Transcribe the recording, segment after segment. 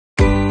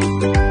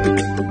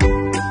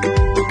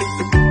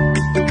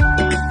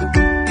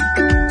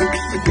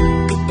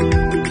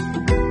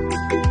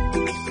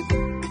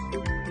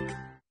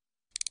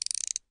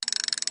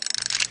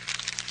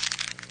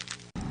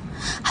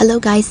Hello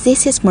guys,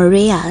 this is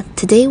Maria.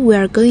 Today we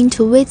are going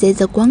to visit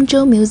the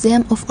Guangzhou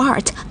Museum of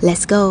Art.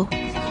 Let's go.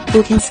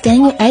 You can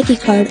scan your ID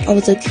card or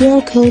the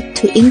QR code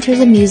to enter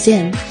the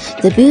museum.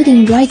 The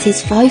building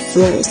rises 5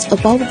 floors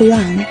above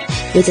ground,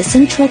 with a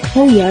central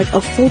courtyard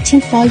of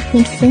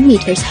 14.4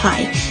 meters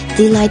high.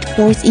 Daylight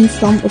pours in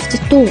from of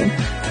the door,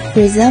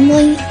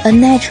 resembling a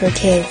natural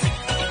cave.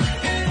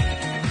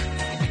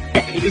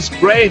 It is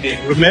great. It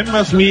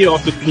remembers me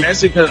of the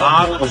classical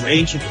art of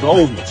ancient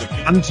Rome, the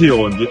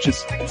Pantheon, which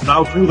is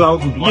now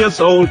 2,000 years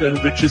old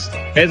and which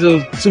has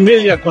a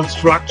similar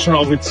construction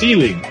of its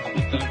ceiling.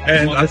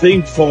 And I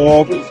think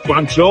for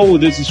Guangzhou,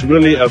 this is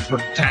really a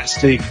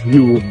fantastic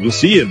new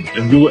museum,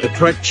 a new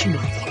attraction.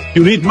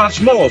 You need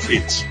much more of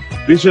it,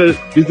 with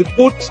a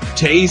good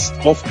taste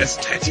of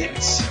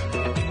aesthetics.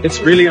 It's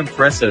really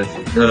impressive.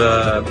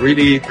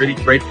 Really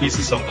great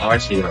pieces of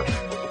art here.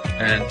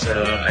 And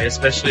I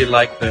especially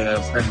like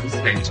the Chinese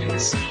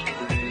paintings.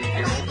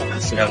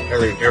 Yeah,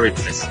 very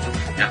nice.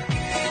 Yeah.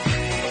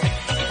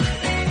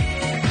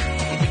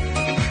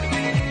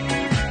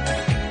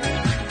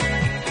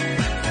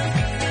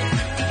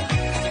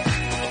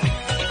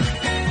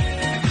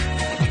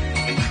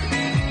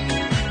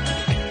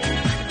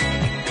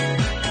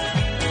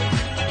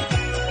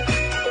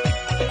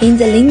 In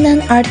the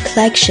Lingnan art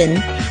collection,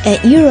 an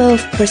era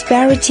of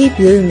prosperity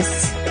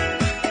blooms.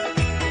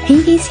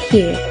 Paintings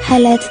here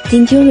highlight the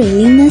enduring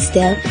Lingnan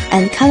style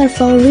and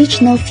colorful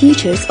regional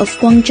features of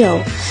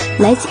Guangzhou.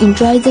 Let's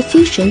enjoy the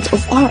fusions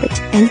of art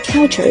and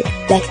culture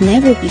like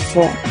never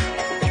before.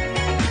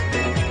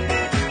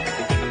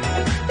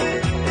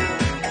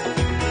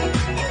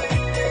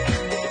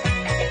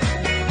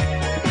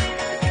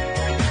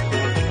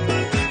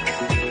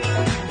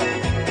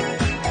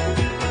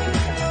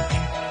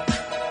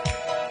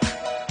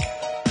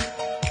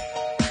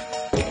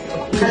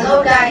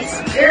 Hello guys,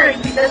 we're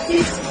in the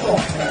 6th floor.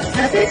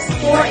 The 6th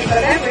floor is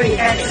a library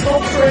and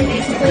sculpture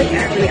display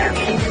area.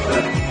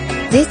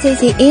 This is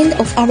the end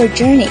of our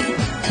journey.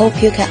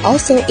 Hope you can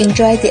also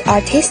enjoy the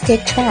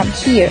artistic charm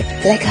here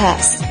like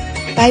us.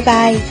 Bye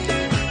bye.